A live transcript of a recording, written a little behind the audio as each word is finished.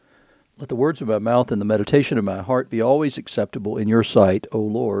Let the words of my mouth and the meditation of my heart be always acceptable in your sight, O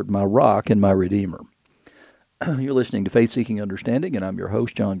Lord, my rock and my redeemer. You're listening to Faith Seeking Understanding, and I'm your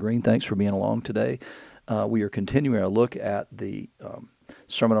host, John Green. Thanks for being along today. We are continuing our look at the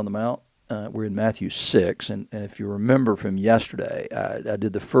Sermon on the Mount. We're in Matthew 6, and if you remember from yesterday, I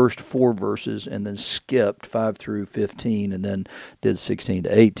did the first 4 verses and then skipped 5 through 15 and then did 16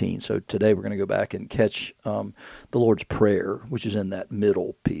 to 18. So today we're going to go back and catch the Lord's Prayer, which is in that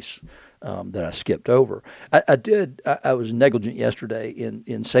middle piece that I skipped over. I was negligent yesterday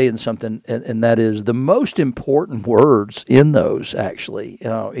in saying something, and that is the most important words in those, actually,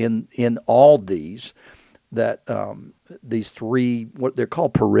 in all these, that these 3, what they're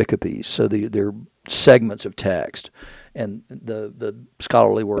called pericopes, so they're segments of text, and the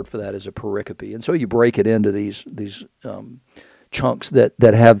scholarly word for that is a pericope. And so you break it into these chunks that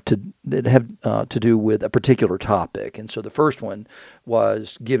have to do with a particular topic. And so the first one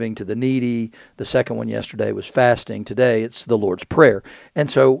was giving to the needy. The second one yesterday was fasting. Today it's the Lord's Prayer. And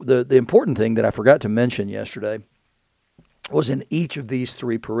so the important thing that I forgot to mention yesterday was in each of these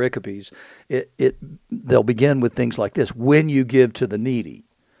 3 pericopes, they'll begin with things like this: when you give to the needy,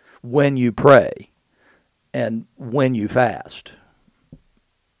 when you pray, and when you fast.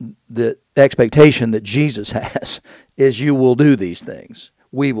 The expectation that Jesus has is you will do these things.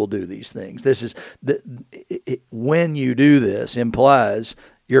 We will do these things. This is when you do this implies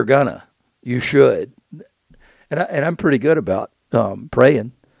you're gonna, you should, and I'm pretty good about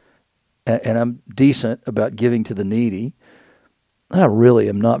praying, and I'm decent about giving to the needy. I really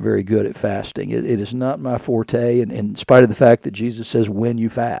am not very good at fasting. It is not my forte, and in spite of the fact that Jesus says when you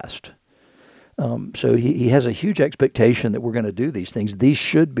fast. So he has a huge expectation that we're going to do these things. These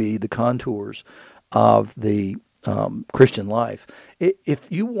should be the contours of the Christian life.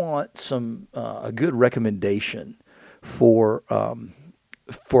 If you want a good recommendation for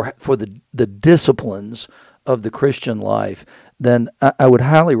the disciplines of the Christian life, then I would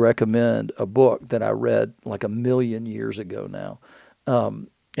highly recommend a book that I read like 1,000,000 years ago now, and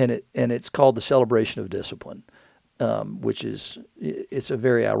it's called The Celebration of Discipline. Which it's a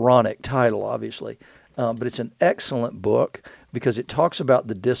very ironic title, obviously, but it's an excellent book because it talks about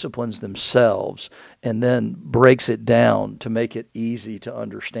the disciplines themselves and then breaks it down to make it easy to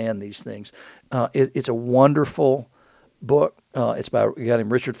understand these things. It's a wonderful book. It's by a guy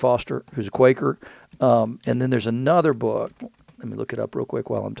named Richard Foster, who's a Quaker, and then there's another book. Let me look it up real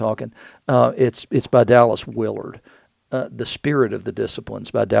quick while I'm talking. It's by Dallas Willard. The Spirit of the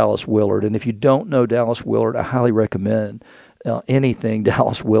Disciplines by Dallas Willard. And if you don't know Dallas Willard, I highly recommend anything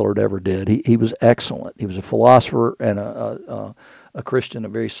Dallas Willard ever did. He was excellent. He was a philosopher and a Christian, a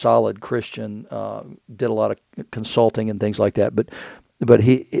very solid Christian, did a lot of consulting and things like that. But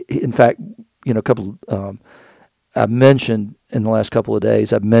he in fact, a couple I've mentioned in the last couple of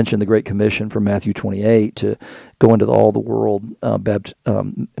days, I've mentioned the Great Commission from Matthew 28 to go into all the world,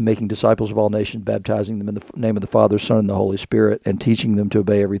 making disciples of all nations, baptizing them in the name of the Father, Son, and the Holy Spirit, and teaching them to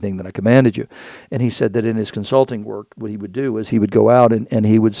obey everything that I commanded you. And he said that in his consulting work, what he would do is he would go out and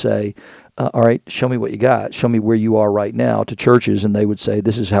he would say, all right, show me what you got. Show me where you are right now to churches. And they would say,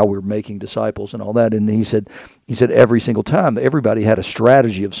 this is how we're making disciples and all that. And he said every single time, everybody had a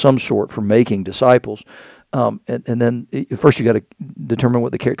strategy of some sort for making disciples. And then first you got to determine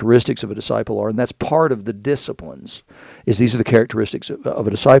what the characteristics of a disciple are, and that's part of the disciplines. These are the characteristics of a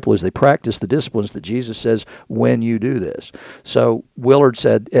disciple, is they practice the disciplines that Jesus says when you do this. So Willard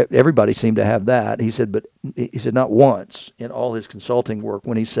said everybody seemed to have that. He said not once in all his consulting work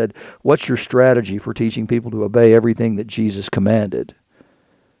when he said, "What's your strategy for teaching people to obey everything that Jesus commanded?"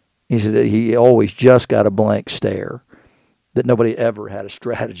 He said that he always just got a blank stare. That nobody ever had a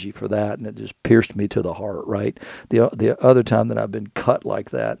strategy for that, and it just pierced me to the heart, right? The other time that I've been cut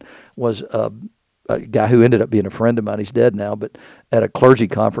like that was a guy who ended up being a friend of mine. He's dead now, but at a clergy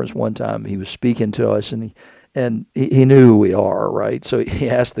conference one time, he was speaking to us, and he knew who we are, right? So he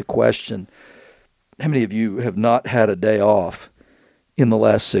asked the question, how many of you have not had a day off in the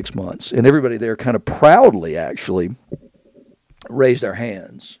last 6 months? And everybody there kind of proudly, actually, raised our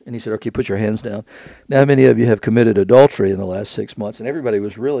hands. And he said, okay, put your hands down. Now, how many of you have committed adultery in the last 6 months? And everybody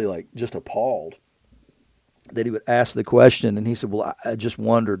was really just appalled that he would ask the question. And he said, well, I just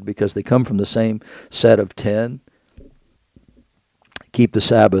wondered because they come from the same set of 10. Keep the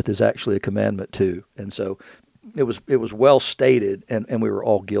Sabbath is actually a commandment too. And so it was well stated, and we were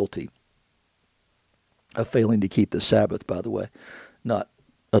all guilty of failing to keep the Sabbath, by the way, not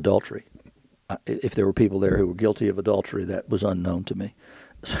adultery. If there were people there who were guilty of adultery, that was unknown to me.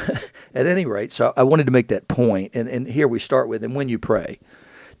 At any rate, so I wanted to make that point, and here we start with, and when you pray,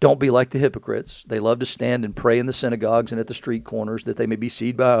 Don't be like the hypocrites. They love to stand and pray in the synagogues and at the street corners that they may be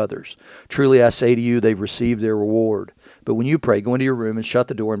seen by others. Truly I say to you, they've received their reward. But when you pray, go into your room and shut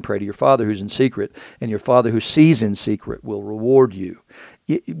the door and pray to your Father who's in secret, and your Father who sees in secret will reward you.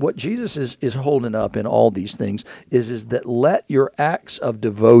 What Jesus is holding up in all these things is that let your acts of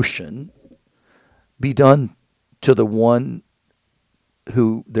devotion be done to the one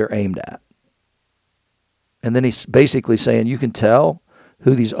who they're aimed at. And then he's basically saying you can tell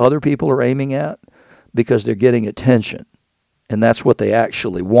who these other people are aiming at because they're getting attention. And that's what they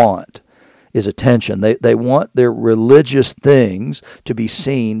actually want, is attention. They want their religious things to be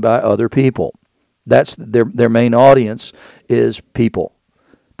seen by other people. That's their main audience is people.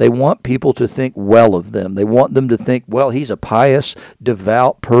 They want people to think well of them. They want them to think, well, he's a pious,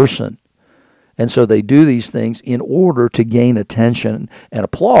 devout person. And so they do these things in order to gain attention and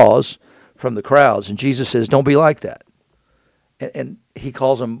applause from the crowds. And Jesus says, don't be like that. And he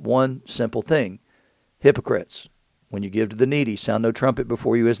calls them one simple thing, hypocrites. When you give to the needy, sound no trumpet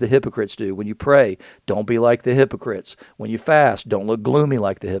before you as the hypocrites do. When you pray, don't be like the hypocrites. When you fast, don't look gloomy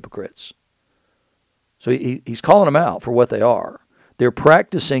like the hypocrites. So he's calling them out for what they are. They're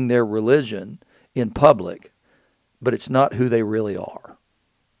practicing their religion in public, but it's not who they really are.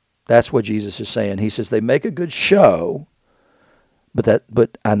 That's what Jesus is saying. He says they make a good show, but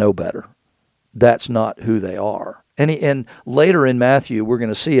I know better. That's not who they are. And later in Matthew, we're going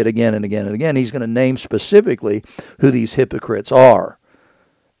to see it again and again and again. He's going to name specifically who these hypocrites are.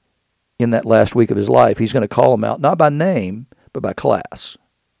 In that last week of his life, he's going to call them out, not by name, but by class.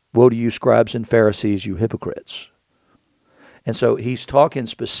 Woe to you, scribes and Pharisees, you hypocrites. And so he's talking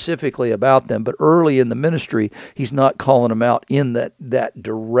specifically about them, but early in the ministry, he's not calling them out in that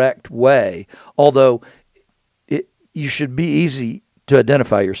direct way. Although you should be easy to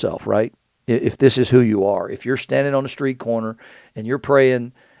identify yourself, right? If this is who you are. If you're standing on a street corner and you're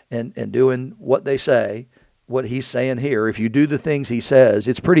praying and doing what they say, what he's saying here, if you do the things he says,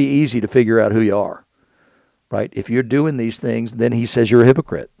 it's pretty easy to figure out who you are, right? If you're doing these things, then he says you're a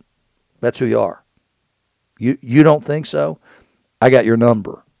hypocrite. That's who you are. You don't think so? I got your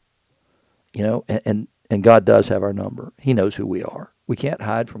number. And God does have our number. He knows who we are. We can't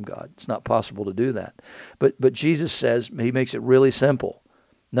hide from God. It's not possible to do that. But Jesus says, he makes it really simple.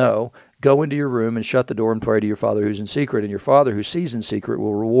 No, go into your room and shut the door and pray to your Father who's in secret, and your Father who sees in secret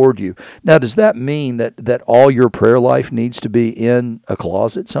will reward you. Now, does that mean that all your prayer life needs to be in a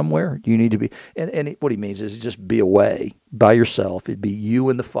closet somewhere? You need to be, and what he means is just be away by yourself. It'd be you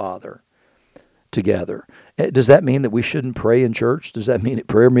and the Father together. Does that mean that we shouldn't pray in church? Does that mean at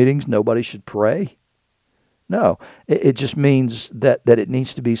prayer meetings nobody should pray? No, it just means that it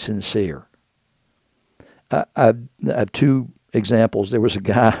needs to be sincere. I have two examples. There was a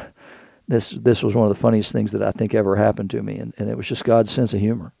guy, this was one of the funniest things that I think ever happened to me, and it was just God's sense of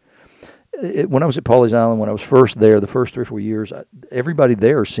humor. When I was at Pawleys Island, when I was first there, the first 3 or 4 years, everybody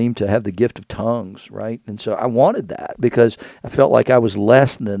there seemed to have the gift of tongues, right? And so I wanted that because I felt like I was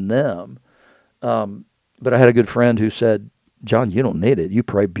less than them. But I had a good friend who said, John, you don't need it. You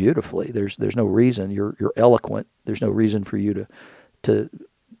pray beautifully. There's no reason. You're eloquent. There's no reason for you to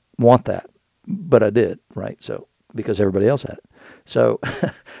want that. But I did, right? So because everybody else had it. So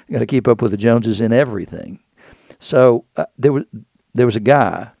I got to keep up with the Joneses in everything. So there was a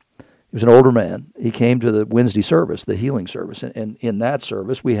guy. He was an older man. He came to the Wednesday service, the healing service, and in that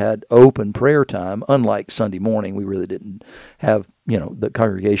service we had open prayer time. Unlike Sunday morning, we really didn't have, the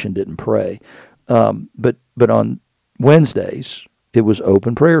congregation didn't pray. But on Wednesdays it was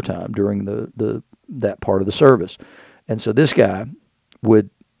open prayer time during that part of the service, and so this guy would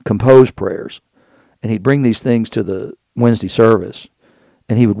compose prayers. And he'd bring these things to the Wednesday service,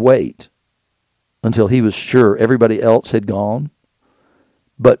 and he would wait until he was sure everybody else had gone.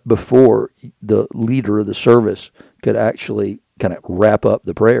 But before the leader of the service could actually kind of wrap up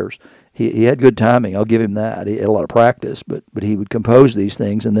the prayers, he had good timing. I'll give him that. He had a lot of practice, but he would compose these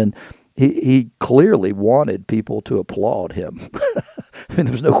things, and then he clearly wanted people to applaud him. I mean,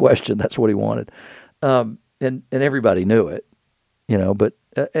 there was no question that's what he wanted, and everybody knew it, But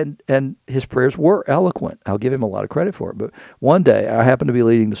and his prayers were eloquent. I'll give him a lot of credit for it. But one day I happened to be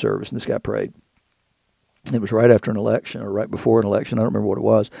leading the service, and this guy prayed. It was right after an election or right before an election. I don't remember what it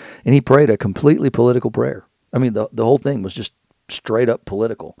was. And he prayed a completely political prayer. I mean, the whole thing was just straight up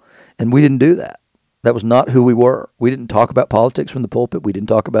political. And we didn't do that. That was not who we were. We didn't talk about politics from the pulpit. We didn't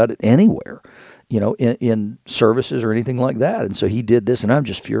talk about it anywhere, in services or anything like that. And so he did this, and I'm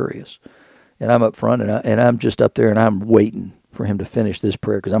just furious. And I'm up front, and I'm just up there, and I'm waiting for him to finish this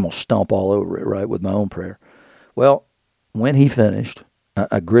prayer because I'm going to stomp all over it, right, with my own prayer. Well, when he finished,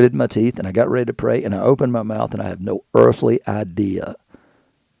 I gritted my teeth, and I got ready to pray, and I opened my mouth, and I have no earthly idea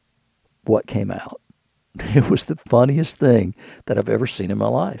what came out. It was the funniest thing that I've ever seen in my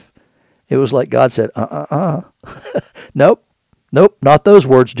life. It was like God said, nope, not those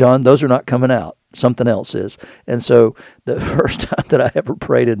words, John. Those are not coming out. Something else is. And so the first time that I ever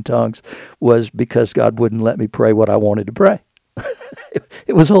prayed in tongues was because God wouldn't let me pray what I wanted to pray.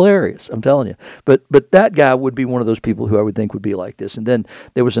 It was hilarious, I'm telling you. But that guy would be one of those people who I would think would be like this. And then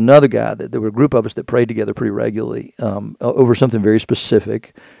there was another guy, there were a group of us that prayed together pretty regularly over something very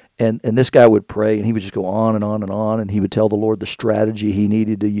specific. And this guy would pray, and he would just go on and on and on, and he would tell the Lord the strategy he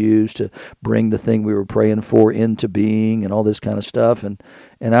needed to use to bring the thing we were praying for into being and all this kind of stuff. And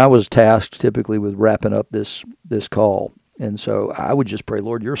I was tasked typically with wrapping up this call. And so I would just pray,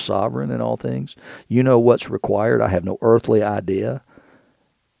 Lord, you're sovereign in all things. You know what's required. I have no earthly idea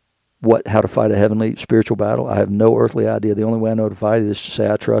how to fight a heavenly spiritual battle. I have no earthly idea. The only way I know to fight it is to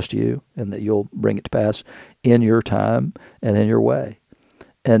say I trust you and that you'll bring it to pass in your time and in your way.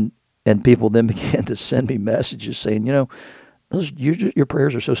 And people then began to send me messages saying, your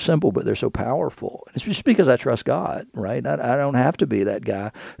prayers are so simple, but they're so powerful. And it's just because I trust God, right? I don't have to be that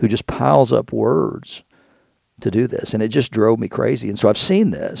guy who just piles up words to do this. And it just drove me crazy. And so I've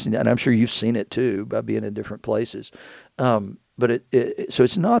seen this, and I'm sure you've seen it too by being in different places. But so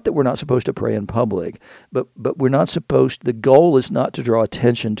it's not that we're not supposed to pray in public, but we're not supposed, the goal is not to draw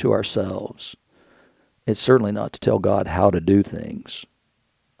attention to ourselves. It's certainly not to tell God how to do things.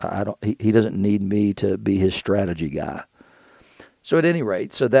 He doesn't need me to be his strategy guy. So at any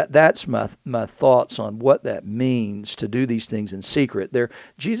rate, so that's my thoughts on what that means to do these things in secret.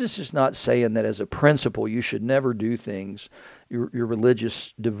 Jesus is not saying that as a principle you should never do things, your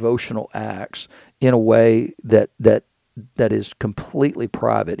religious devotional acts, in a way that is completely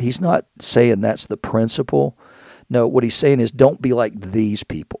private. He's not saying that's the principle. No, what he's saying is don't be like these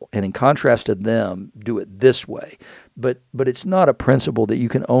people. And in contrast to them, do it this way. But it's not a principle that you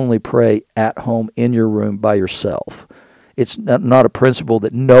can only pray at home in your room by yourself. It's not a principle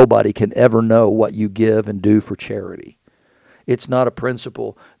that nobody can ever know what you give and do for charity. It's not a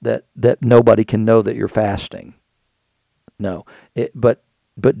principle that nobody can know that you're fasting. No, but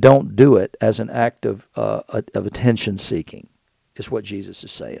don't do it as an act of attention seeking, is what Jesus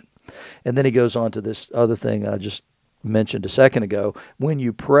is saying. And then he goes on to this other thing I just mentioned a second ago. When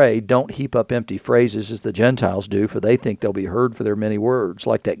you pray, don't heap up empty phrases as the Gentiles do, for they think they'll be heard for their many words,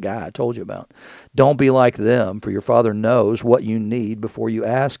 like that guy I told you about. Don't be like them, for your Father knows what you need before you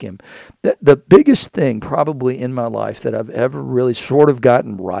ask him. The biggest thing probably in my life that I've ever really sort of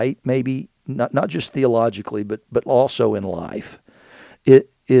gotten right, maybe not just theologically, but also in life, it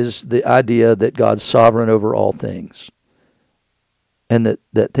is the idea that God's sovereign over all things, and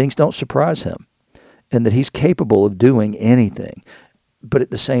that things don't surprise him, and that he's capable of doing anything. But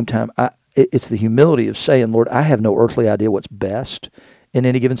at the same time, it's the humility of saying, Lord, I have no earthly idea what's best in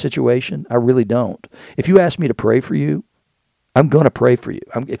any given situation. I really don't. If you ask me to pray for you, I'm going to pray for you.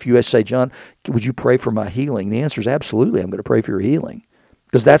 If you say, John, would you pray for my healing? The answer is absolutely. I'm going to pray for your healing,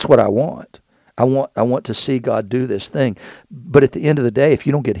 because that's what I want. I want to see God do this thing. But at the end of the day, if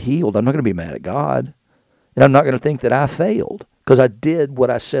you don't get healed, I'm not going to be mad at God. And I'm not going to think that I failed, because I did what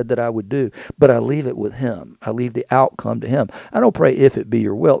I said that I would do. But I leave it with him. I leave the outcome to him. I don't pray if it be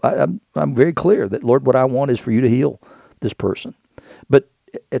your will. I'm very clear that, Lord, what I want is for you to heal this person. But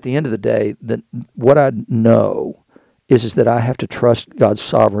at the end of the day, what I know is that I have to trust God's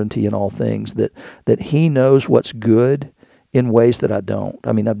sovereignty in all things, that he knows what's good in ways that I don't.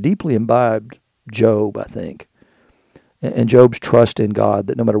 I mean, I've deeply imbibed Job, I think, and Job's trust in God,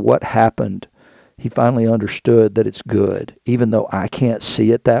 that no matter what happened, he finally understood that it's good, even though I can't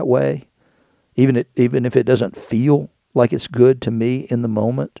see it that way, even if it doesn't feel like it's good to me in the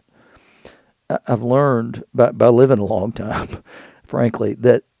moment. I've learned by living a long time, frankly,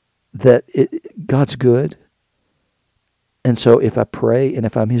 that God's good. And so if I pray and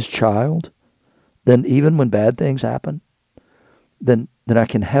if I'm his child, then even when bad things happen, then I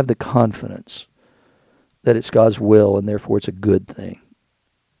can have the confidence that it's God's will and therefore it's a good thing.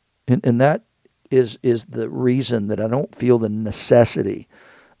 And that is the reason that I don't feel the necessity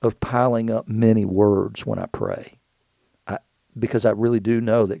of piling up many words when I pray. Because I really do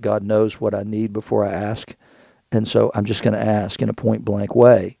know that God knows what I need before I ask. And so I'm just going to ask in a point blank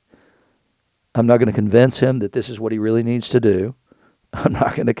way. I'm not going to convince him that this is what he really needs to do. I'm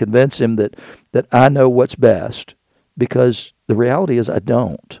not going to convince him that I know what's best, because the reality is I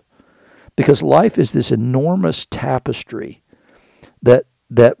don't. Because life is this enormous tapestry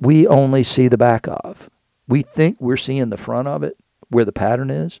that we only see the back of. We think we're seeing the front of it, where the pattern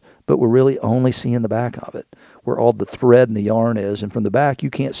is, but we're really only seeing the back of it, where all the thread and the yarn is. And from the back, you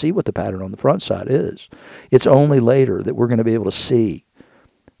can't see what the pattern on the front side is. It's only later that we're going to be able to see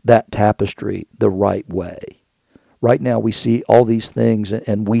that tapestry the right way. Right now we see all these things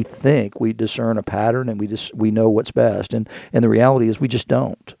and we think we discern a pattern and we know what's best. And the reality is we just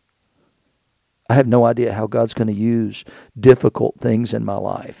don't. I have no idea how God's going to use difficult things in my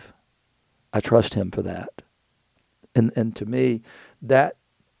life. I trust Him for that. And to me,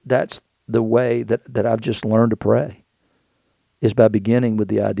 that's the way that I've just learned to pray, is by beginning with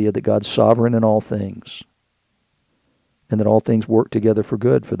the idea that God's sovereign in all things, and that all things work together for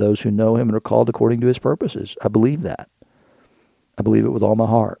good for those who know Him and are called according to His purposes. I believe that. I believe it with all my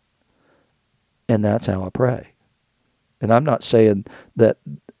heart. And that's how I pray. And I'm not saying that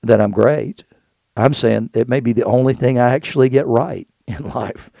I'm great. I'm saying it may be the only thing I actually get right in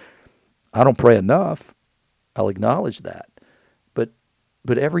life. I don't pray enough. I'll acknowledge that.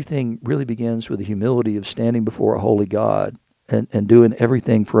 But everything really begins with the humility of standing before a holy God and doing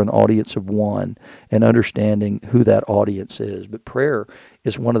everything for an audience of one and understanding who that audience is. But prayer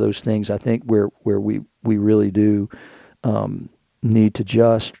is one of those things, I think, where we really do need to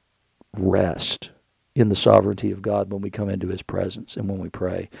just rest in the sovereignty of God when we come into His presence and when we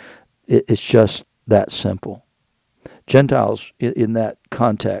pray. It's just that simple. Gentiles, in that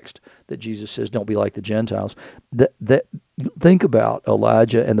context that Jesus says, don't be like the Gentiles, that think about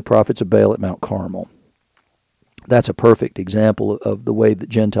Elijah and the prophets of Baal at Mount Carmel. That's a perfect example of the way that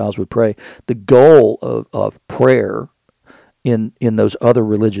Gentiles would pray. The goal of prayer in those other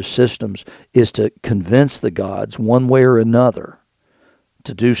religious systems is to convince the gods one way or another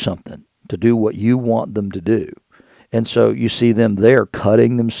to do something, to do what you want them to do. And so you see them there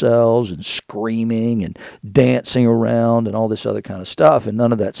cutting themselves and screaming and dancing around and all this other kind of stuff, and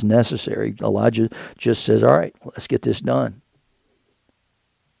none of that's necessary. Elijah just says, all right, let's get this done.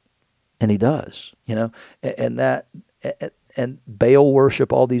 And he does, and Baal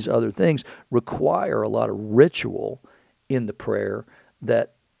worship, all these other things require a lot of ritual in the prayer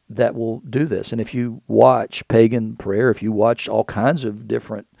that will do this. And if you watch pagan prayer, if you watch all kinds of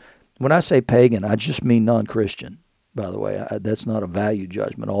different, when I say pagan, I just mean non-Christian. By the way, that's not a value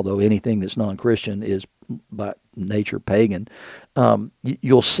judgment, although anything that's non-Christian is by nature pagan.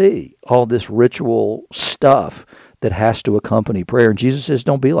 You'll see all this ritual stuff that has to accompany prayer. And Jesus says,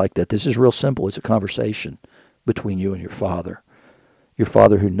 don't be like that. This is real simple. It's a conversation between you and your Father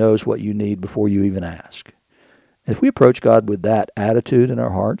who knows what you need before you even ask. And if we approach God with that attitude in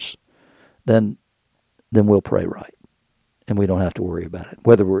our hearts, then we'll pray right. And we don't have to worry about it,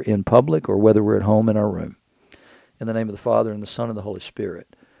 whether we're in public or whether we're at home in our room. In the name of the Father, and the Son, and the Holy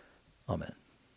Spirit. Amen.